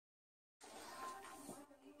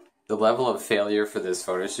the level of failure for this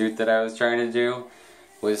photo shoot that I was trying to do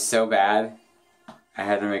was so bad, I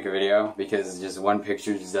had to make a video because just one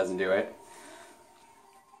picture just doesn't do it.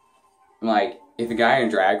 Like, if a guy in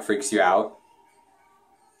drag freaks you out,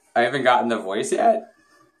 I haven't gotten the voice yet.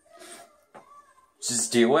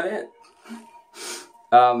 Just deal with it.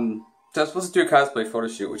 So I was supposed to do a cosplay photo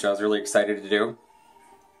shoot, which I was really excited to do.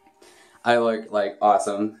 I look like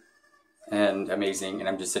awesome and amazing, and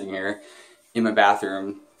I'm just sitting here in my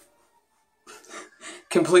bathroom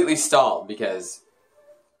completely stalled because,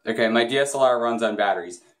 okay, my DSLR runs on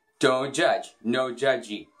batteries. Don't judge. No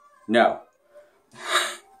judgy. No.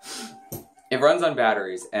 It runs on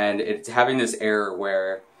batteries, and it's having this error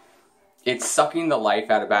where it's sucking the life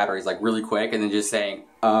out of batteries like really quick and then just saying,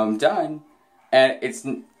 done. And it's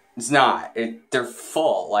not. They're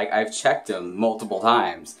full. Like, I've checked them multiple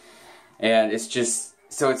times. And it's just,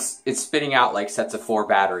 so it's spitting out like sets of 4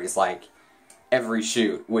 batteries like every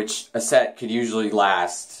shoot, which a set could usually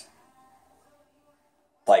last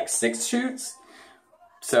like 6 shoots.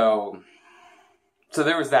 So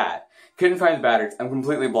there was that. Couldn't find the batteries. I'm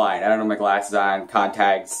completely blind. I don't have my glasses on,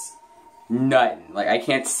 contacts, nothing. Like, I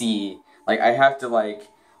can't see. Like, I have to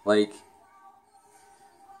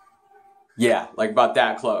yeah, like about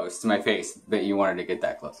that close to my face. Bet you wanted to get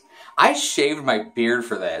that close. I shaved my beard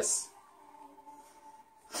for this.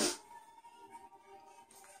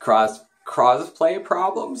 Crossplay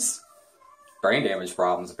problems? Brain damage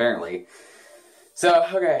problems, apparently. So,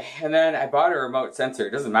 okay, and then I bought a remote sensor.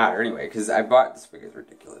 It doesn't matter anyway, because I bought, this wig is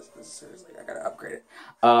ridiculous. This is seriously, I gotta upgrade it.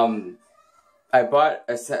 I bought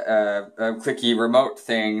a clicky remote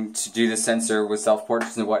thing to do the sensor with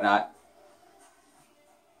self-portraits and whatnot.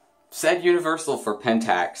 Said universal for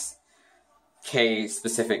Pentax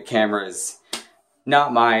K-specific cameras.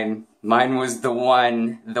 Not mine. Mine was the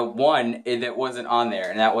one that wasn't on there,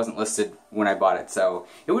 and that wasn't listed when I bought it, so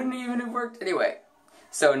it wouldn't even have worked anyway.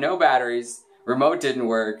 So no batteries, remote didn't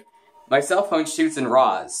work, my cell phone shoots in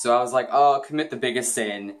RAWs, so I was like, oh, I'll commit the biggest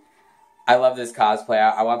sin. I love this cosplay,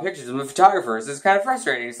 I want pictures, I'm a photographer, so it's kind of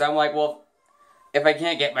frustrating, so I'm like, well, if I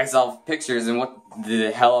can't get myself pictures, then what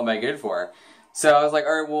the hell am I good for? So I was like,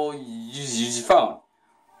 alright, well, use your phone.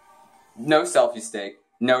 No selfie stick,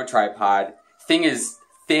 no tripod, thing is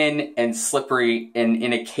thin and slippery and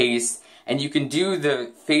in a case, and you can do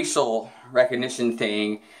the facial recognition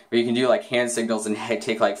thing where you can do like hand signals and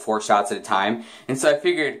take like 4 shots at a time. And so I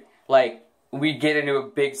figured like we'd get into a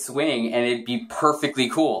big swing and it'd be perfectly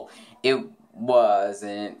cool. It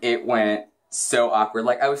wasn't. It went so awkward.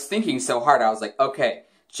 Like, I was thinking so hard. I was like, okay,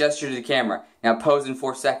 gesture to the camera. Now pose in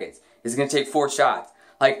 4 seconds. It's gonna take 4 shots.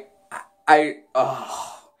 Like, and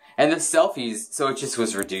the selfies, so it just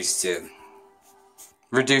was reduced to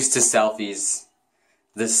selfies.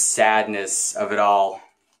 The sadness of it all.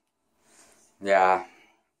 Yeah.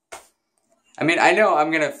 I mean, I know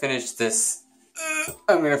I'm gonna finish this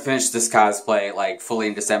cosplay, like, fully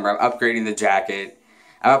in December. I'm upgrading the jacket.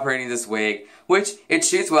 I'm upgrading this wig, which, it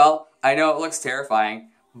shoots well. I know it looks terrifying,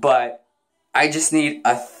 but I just need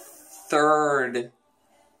a third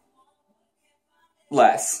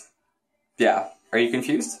less. Yeah. Are you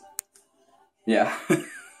confused? Yeah.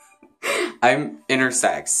 I'm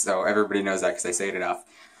intersex, so everybody knows that because I say it enough.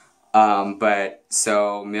 But,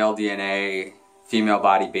 so, male DNA, female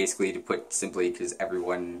body, basically, to put simply, because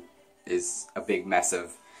everyone is a big mess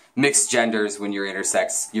of mixed genders when you're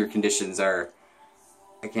intersex. Your conditions are...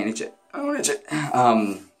 I can't itch it. I don't itch it.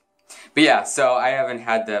 But yeah, so I haven't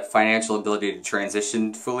had the financial ability to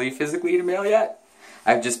transition fully physically to male yet.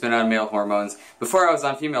 I've just been on male hormones. Before I was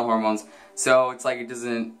on female hormones, so it's like it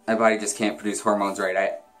doesn't... My body just can't produce hormones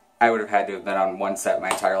right. I would have had to have been on one set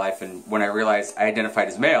my entire life, and when I realized I identified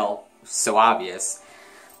as male, so obvious.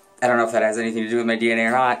 I don't know if that has anything to do with my DNA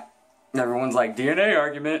or not. Everyone's like, DNA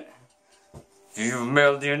argument. If you have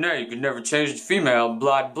male DNA, you can never change it to female,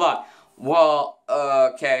 blah, blah. Well,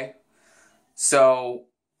 okay. So,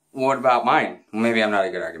 what about mine? Well, maybe I'm not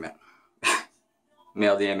a good argument.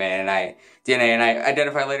 Male DNA and I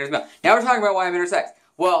identify later as male. Now we're talking about why I'm intersex.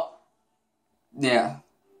 Well, yeah.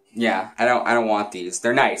 Yeah, I don't want these.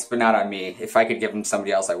 They're nice, but not on me. If I could give them to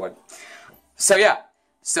somebody else, I would. So yeah.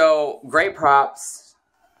 So, great props.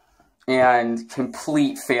 And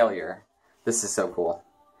complete failure. This is so cool.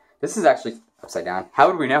 This is actually upside down. How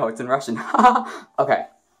would we know? It's in Russian. Okay.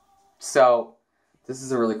 So, this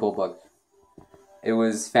is a really cool book. It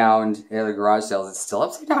was found in the garage sales. It's still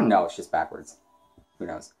upside down? No, it's just backwards. Who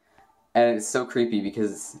knows? And it's so creepy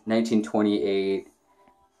because it's 1928...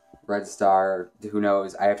 Red Star, who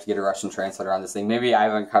knows, I have to get a Russian translator on this thing. Maybe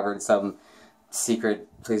I've uncovered some secret,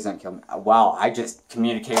 please don't kill me. Wow, I just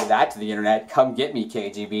communicated that to the internet. Come get me,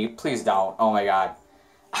 KGB. Please don't. Oh my god.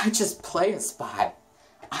 I just play a spy.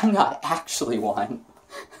 I'm not actually one.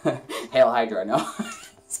 Hail Hydra, no.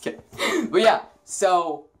 Just kidding. But yeah,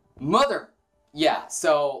 so, yeah,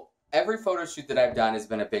 so every photo shoot that I've done has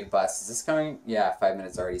been a big bust. Is this coming? Yeah, 5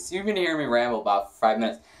 minutes already. So you've been hearing me ramble about 5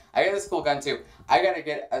 minutes. I got this cool gun too. I gotta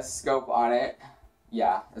get a scope on it.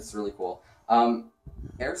 Yeah, it's really cool.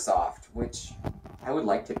 Airsoft, which I would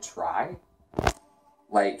like to try.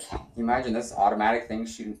 Like, imagine this automatic thing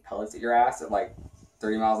shooting pellets at your ass at like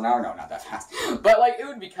 30 miles an hour. No, not that fast. But like, it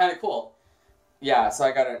would be kind of cool. Yeah, so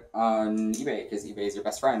I got it on eBay, because eBay is your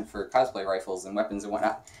best friend for cosplay rifles and weapons and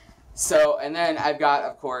whatnot. So, and then I've got,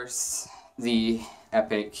 of course, the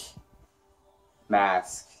epic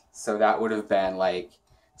mask. So that would have been like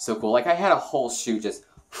so cool. Like, I had a whole shoot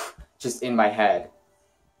just in my head.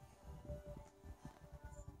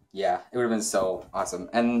 Yeah, it would have been so awesome.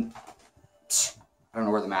 And I don't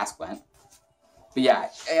know where the mask went. But yeah,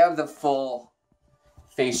 I have the full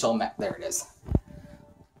facial mask. There it is.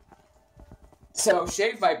 So,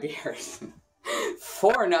 shaved my beard.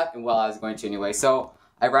 For nothing. Well, I was going to anyway. So,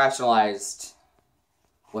 I rationalized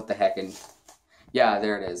what the heck. And yeah,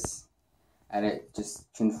 there it is. And it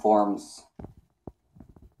just conforms.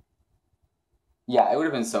 Yeah, it would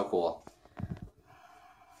have been so cool.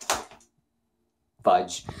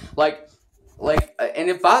 Fudge. Like, and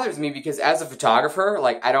it bothers me because as a photographer,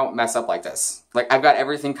 like, I don't mess up like this. Like, I've got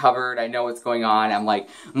everything covered. I know what's going on. I'm like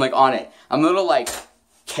on it. I'm a little like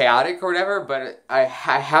chaotic or whatever, but I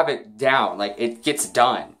have it down. Like, it gets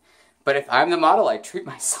done. But if I'm the model, I treat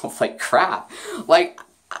myself like crap. Like,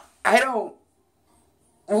 I don't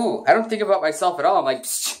think about myself at all. I'm like,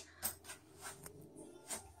 psh,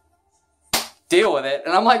 deal with it.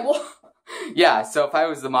 And I'm like, well, yeah, so if I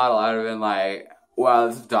was the model, I would have been like, well,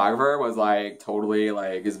 this photographer was like totally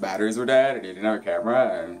like his batteries were dead and he didn't have a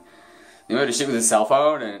camera and he had to shoot with his cell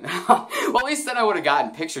phone and well, at least then I would have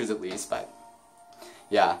gotten pictures at least, but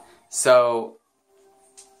yeah. So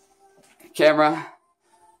camera,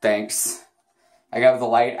 thanks. I got the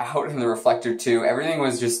light out and the reflector too. Everything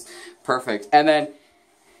was just perfect. And then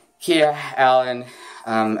Kiah Allen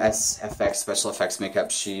SFX special effects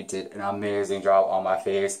makeup, she did an amazing job on my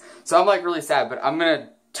face. So I'm like really sad, but I'm gonna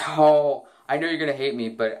tell. I know you're gonna hate me,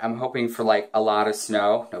 but I'm hoping for like a lot of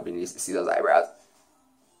snow. Nobody needs to see those eyebrows.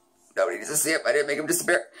 Nobody needs to see it. I didn't make them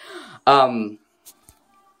disappear. So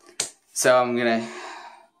I'm gonna.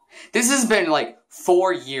 This has been like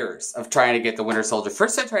 4 years of trying to get the Winter Soldier.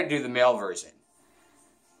 First, I tried to do the male version.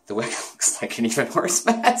 The wig looks like an even worse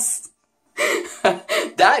mess.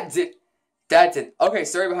 That did. Okay,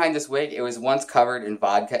 story behind this wig. It was once covered in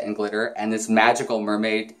vodka and glitter, and this magical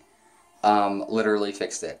mermaid literally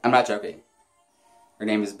fixed it. I'm not joking. Her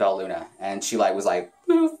name is Belle Luna, and she was like,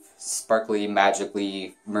 poof, sparkly,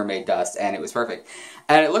 magically mermaid dust, and it was perfect.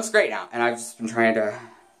 And it looks great now, and I've just been trying to...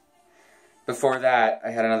 Before that, I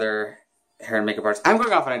had another hair and makeup artist. I'm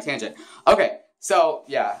going off on a tangent. Okay, so,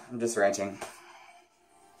 yeah, I'm just ranting.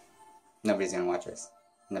 Nobody's gonna watch this.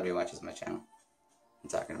 Nobody watches my channel. I'm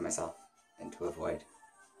talking to myself, and to avoid.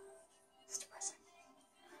 It's depressing.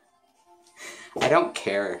 I don't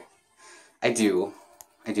care. I do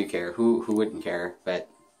care. Who wouldn't care? But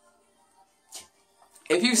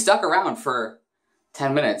if you stuck around for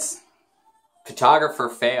 10 minutes, photographer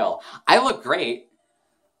fail. I look great.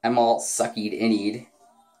 I'm all suckied innied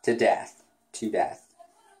to death.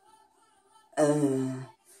 And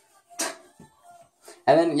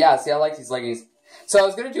then, yeah, see, I like these leggings. So I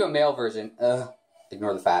was going to do a male version.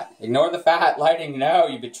 Ignore the fat. Ignore the fat, lighting. No,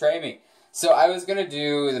 you betray me. So I was going to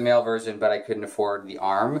do the male version, but I couldn't afford the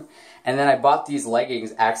arm. And then I bought these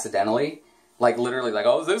leggings accidentally. Like, literally, like,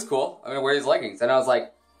 oh, this is cool. I'm going to wear these leggings. And I was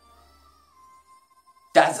like,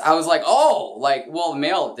 oh, like, well,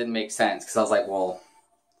 male didn't make sense. Because I was like, well,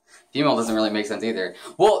 female doesn't really make sense either.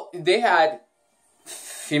 Well, they had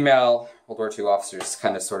female World War II officers,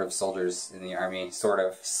 kind of, sort of, soldiers in the army. Sort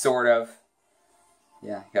of.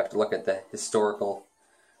 Yeah, you have to look at the historical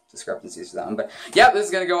discrepancies for that one. But, yeah, this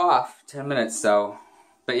is going to go off. 10 minutes, so.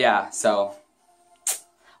 But, yeah, so.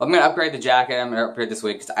 I'm going to upgrade the jacket. I'm going to upgrade this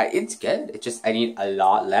wig. Because it's good. It just, I need a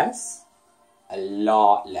lot less. A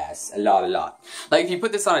lot less. A lot. Like, if you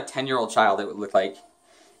put this on a 10-year-old child, it would look like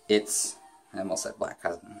it's, I almost said black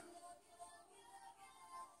cousin.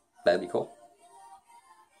 That'd be cool.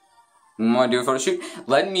 You want to do a photo shoot?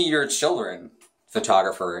 Lend me your children,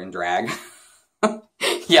 photographer in drag.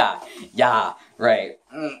 Yeah, right.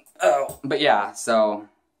 Oh, but yeah, so,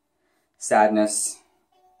 sadness,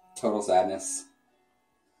 total sadness.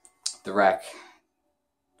 The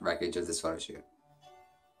wreckage of this photo shoot.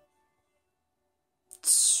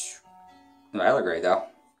 I look great though.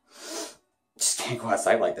 Just can't go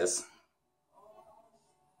outside like this.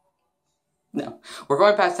 No. We're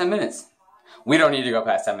going past 10 minutes. We don't need to go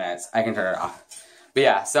past 10 minutes. I can turn it off. But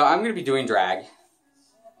yeah, so I'm going to be doing drag.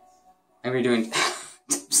 I'm going to be doing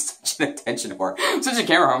such an attention whore. I'm such a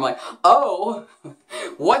camera whore. I'm like, oh,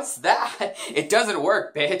 what's that? It doesn't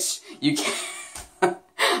work, bitch. You can't.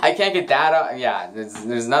 I can't get that up. Yeah,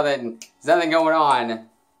 there's nothing going on.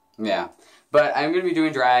 Yeah. But I'm going to be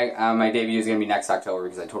doing drag. My debut is going to be next October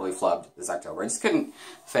because I totally flubbed this October. I just couldn't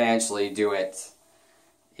financially do it.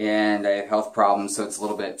 And I have health problems, so it's a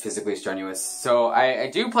little bit physically strenuous. So I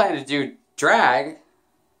do plan to do drag.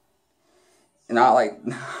 Not like,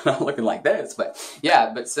 not looking like this, but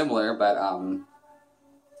yeah, but similar. But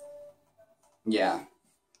yeah.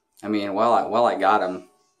 I mean, well I got him.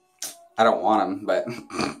 I don't want him, but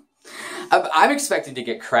I'm expected to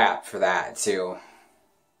get crap for that too.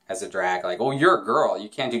 As a drag, like, oh, you're a girl, you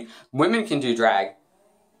can't do. Women can do drag.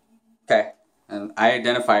 Okay, and I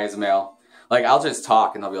identify as a male. Like, I'll just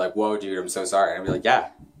talk and they'll be like, whoa, dude, I'm so sorry. And I'll be like, yeah,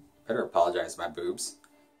 better apologize, my boobs.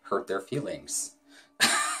 Hurt their feelings.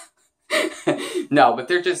 No, but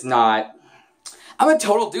they're just not. I'm a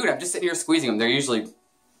total dude. I'm just sitting here squeezing them. They're usually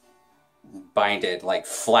binded, like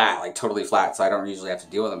flat, like totally flat, so I don't usually have to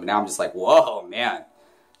deal with them. But now I'm just like, whoa, man.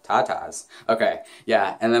 Tatas. Okay,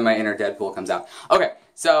 yeah, and then my inner Deadpool comes out. Okay,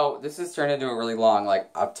 so this has turned into a really long,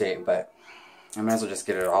 like, update, but I might as well just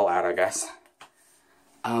get it all out, I guess.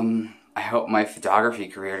 I hope my photography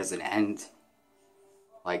career doesn't end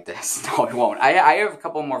like this. No, it won't. I have a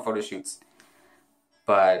couple more photo shoots.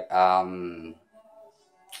 But, no,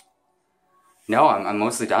 I'm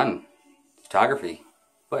mostly done. Photography.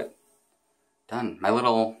 But, done. My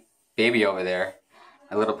little baby over there,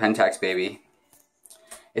 my little Pentax baby,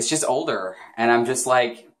 it's just older. And I'm just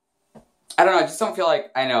like, I don't know, I just don't feel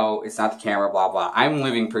like, I know, it's not the camera, blah, blah. I'm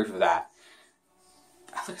living proof of that.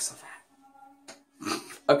 I look so fat.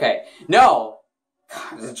 Okay, no!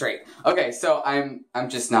 It's a trait. Okay, so I'm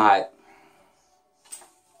just not...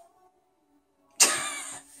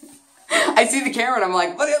 I see the camera and I'm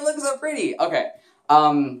like, but it looks so pretty! Okay,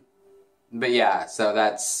 but yeah, so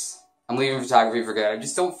that's... I'm leaving photography for good. I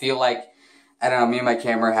just don't feel like, I don't know, me and my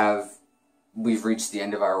camera we've reached the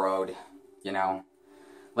end of our road, you know?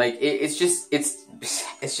 Like, it's just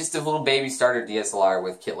a little baby starter DSLR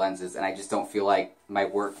with kit lenses, and I just don't feel like my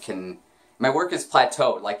work is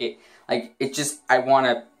plateaued. I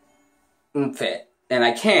want to fit, and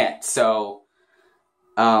I can't, so,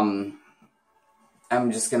 I'm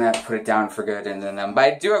just gonna put it down for good, and then, but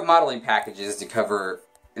I do have modeling packages to cover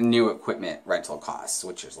new equipment rental costs,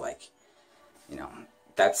 which is like, you know,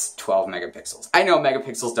 that's 12 megapixels. I know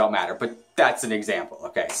megapixels don't matter, but that's an example.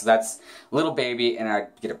 Okay, so that's a little baby, and I'd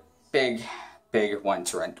get a big one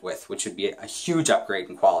to rent with, which would be a huge upgrade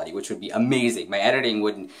in quality, which would be amazing. My editing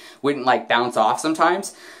wouldn't like bounce off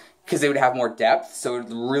sometimes, because they would have more depth, so it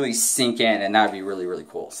would really sink in, and that would be really, really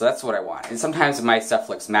cool. So that's what I want. And sometimes if my stuff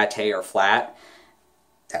looks matte or flat,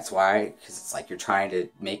 that's why, because it's like you're trying to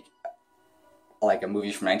make like a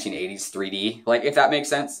movie from 1980s 3D, like, if that makes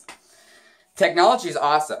sense. Technology is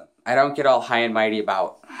awesome. I don't get all high and mighty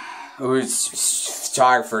about, oh, it's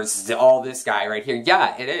photographers, all this guy right here.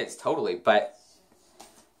 Yeah, it is, totally, but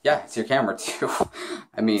yeah, it's your camera too.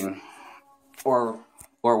 I mean, or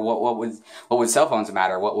what would cell phones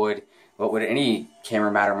matter? What would any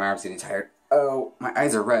camera matter? My arm's getting tired. Oh, my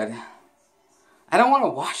eyes are red. I don't want to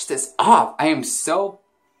wash this off. I am so,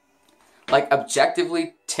 like,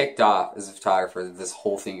 objectively ticked off as a photographer that this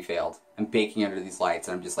whole thing failed. I'm baking under these lights,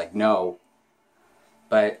 and I'm just like, no.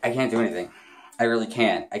 But I can't do anything. I really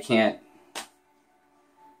can't. I can't.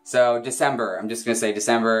 So, December. I'm just going to say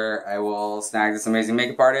December. I will snag this amazing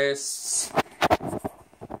makeup artist.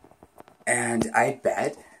 And I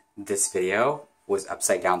bet this video was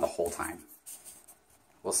upside down the whole time.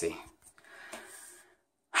 We'll see.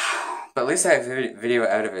 But at least I have video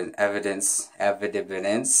evidence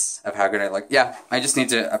of how good I look. Yeah, I just need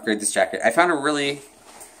to upgrade this jacket. I found a really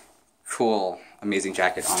cool, amazing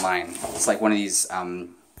jacket online. It's like one of these, I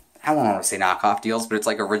don't want to say knockoff deals, but it's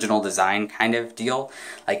like original design kind of deal.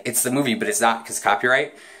 Like, it's the movie, but it's not because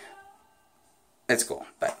copyright. It's cool,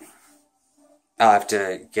 but I'll have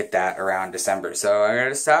to get that around December. So I'm going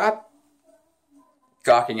to stop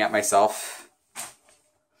gawking at myself.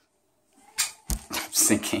 I'm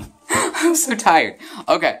sinking. I'm so tired.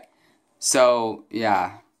 Okay, so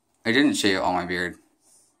yeah, I didn't shave all my beard.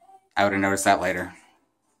 I would have noticed that later.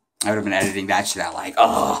 I would have been editing that shit out like,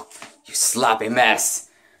 oh, you sloppy mess.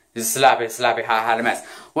 You sloppy, hot mess.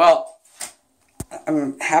 Well,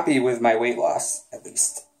 I'm happy with my weight loss, at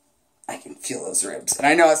least. I can feel those ribs. And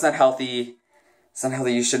I know it's not healthy. It's not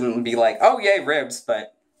healthy. You shouldn't be like, oh, yay, ribs,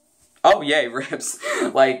 but, oh, yay, ribs.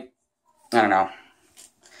 Like, I don't know.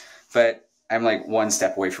 But I'm like one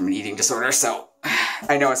step away from an eating disorder, so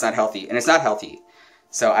I know it's not healthy, and it's not healthy.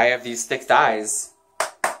 So I have these thick thighs,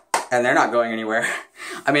 and they're not going anywhere.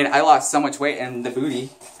 I mean, I lost so much weight in the booty.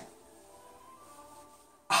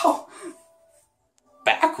 Oh,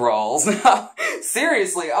 back rolls.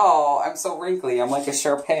 Seriously, oh, I'm so wrinkly. I'm like a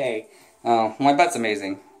Sharpay. Oh, my butt's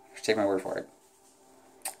amazing. Take my word for it.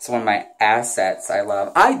 It's one of my assets I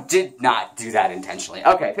love. I did not do that intentionally.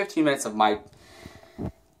 Okay, 15 minutes of my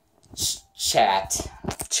chat.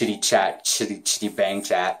 Chitty bang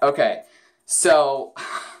chat. Okay, so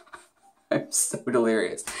I'm so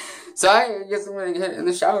delirious. So I guess I'm gonna get in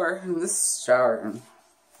the shower, in this shower,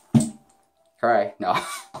 and cry. No.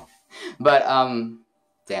 But,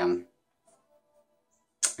 damn.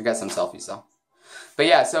 I got some selfies though. But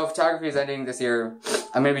yeah, so photography is ending this year.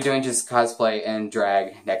 I'm going to be doing just cosplay and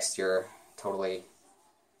drag next year. Totally.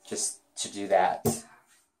 Just to do that.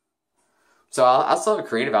 So I'll still have a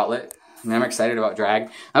creative outlet. I mean, I'm excited about drag.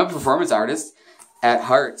 I'm a performance artist at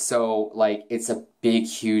heart. So, like, it's a big,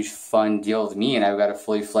 huge, fun deal to me. And I've got a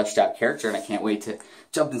fully fleshed out character. And I can't wait to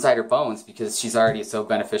jump inside her bones because she's already so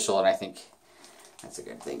beneficial. And I think that's a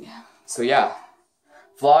good thing. So yeah.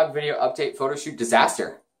 Vlog, video, update, photo shoot,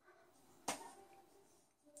 disaster.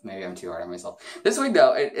 Maybe I'm too hard on myself. This week,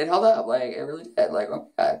 though, it held up. Like, it really did. Like, oh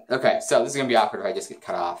my God. Okay, so this is going to be awkward if I just get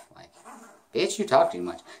cut off. Like, bitch, you talk too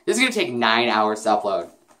much. This is going to take 9 hours to upload.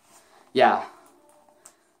 Yeah.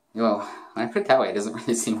 Well, when I put it that way, it doesn't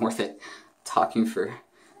really seem worth it. Talking for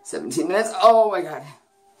 17 minutes. Oh my God.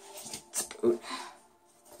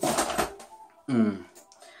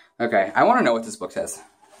 Okay, I want to know what this book says.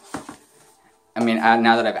 I mean,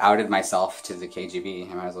 now that I've outed myself to the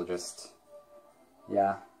KGB, I might as well just...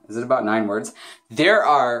 Yeah. Is it about 9 words? There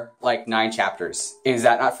are, like, 9 chapters. Is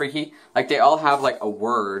that not freaky? Like, they all have, like, a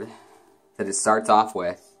word that it starts off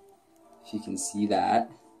with. If you can see that.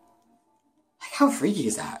 Like, how freaky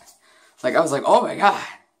is that? Like, I was like, oh my God.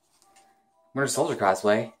 Winter Soldier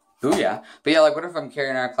cosplay. Booyah. But yeah, like, what if I'm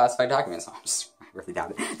carrying out classified documents? Oh, I really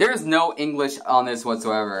doubt it. There is no English on this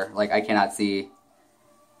whatsoever. Like, I cannot see.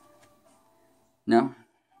 No?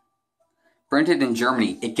 Printed in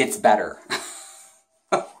Germany. It gets better.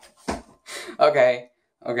 Okay,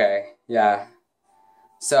 yeah.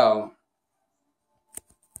 So,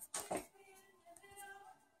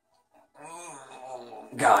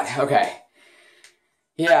 God, okay.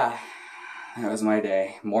 Yeah, that was my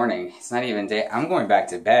day. Morning. It's not even day. I'm going back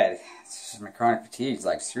to bed. It's just my chronic fatigue's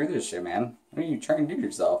like, screw this shit, man. What are you trying to do to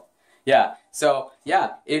yourself? Yeah, so,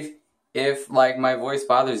 yeah, if like, my voice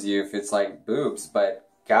bothers you, if it's, like, boobs, but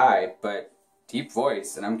guy, but deep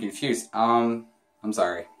voice, and I'm confused, I'm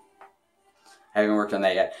sorry. I haven't worked on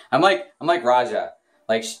that yet. I'm like Raja.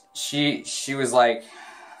 Like, she was like,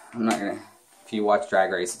 I'm not gonna, if you watch Drag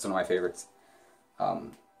Race, it's one of my favorites.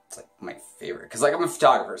 It's like my favorite. Cause like, I'm a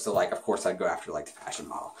photographer, so like, of course I'd go after like the fashion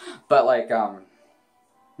model. But like,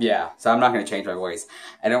 yeah, so I'm not gonna change my voice.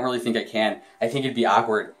 I don't really think I can. I think it'd be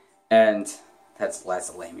awkward, and that's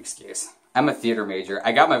a lame excuse. I'm a theater major.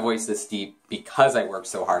 I got my voice this deep because I worked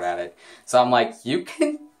so hard at it. So I'm like, you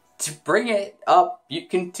can bring it up. You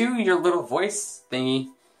can do your little voice thingy.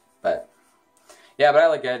 But, yeah, but I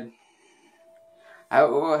look good.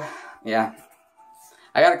 Yeah.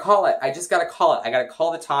 I gotta call it. I just gotta call it. I gotta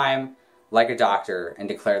call the time like a doctor and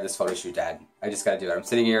declare this photo shoot dead. I just gotta do it. I'm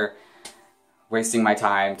sitting here wasting my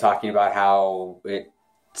time talking about how it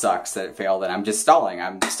sucks that it failed, and I'm just stalling.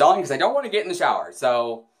 I'm stalling because I don't want to get in the shower.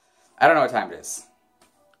 So, I don't know what time it is.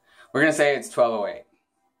 We're gonna say it's 12:08.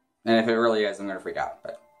 And if it really is, I'm gonna freak out.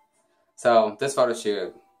 But so, this photo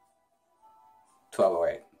shoot,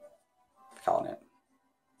 12:08. Calling it.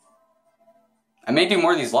 I may do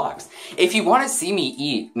more of these vlogs. If you want to see me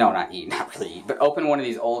eat, no, not really eat, but open one of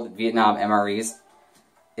these old Vietnam MREs,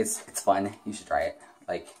 it's fun. You should try it.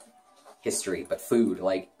 Like, history, but food.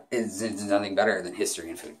 Like, it's nothing better than history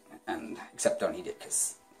and food. And, except don't eat it,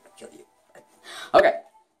 because it'll kill you. Okay,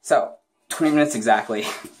 so, 20 minutes exactly.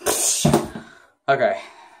 Okay.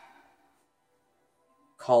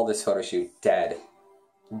 Call this photo shoot dead.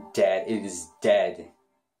 Dead. It is dead,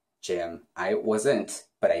 Jim. I wasn't,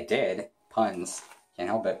 but I did. Puns. Can't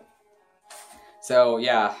help it. So,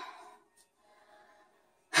 yeah.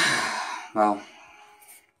 Well.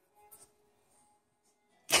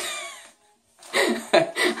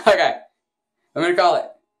 Okay. I'm gonna call it.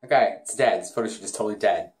 Okay, it's dead. This photo shoot is totally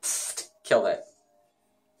dead. Killed it.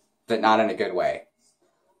 But not in a good way.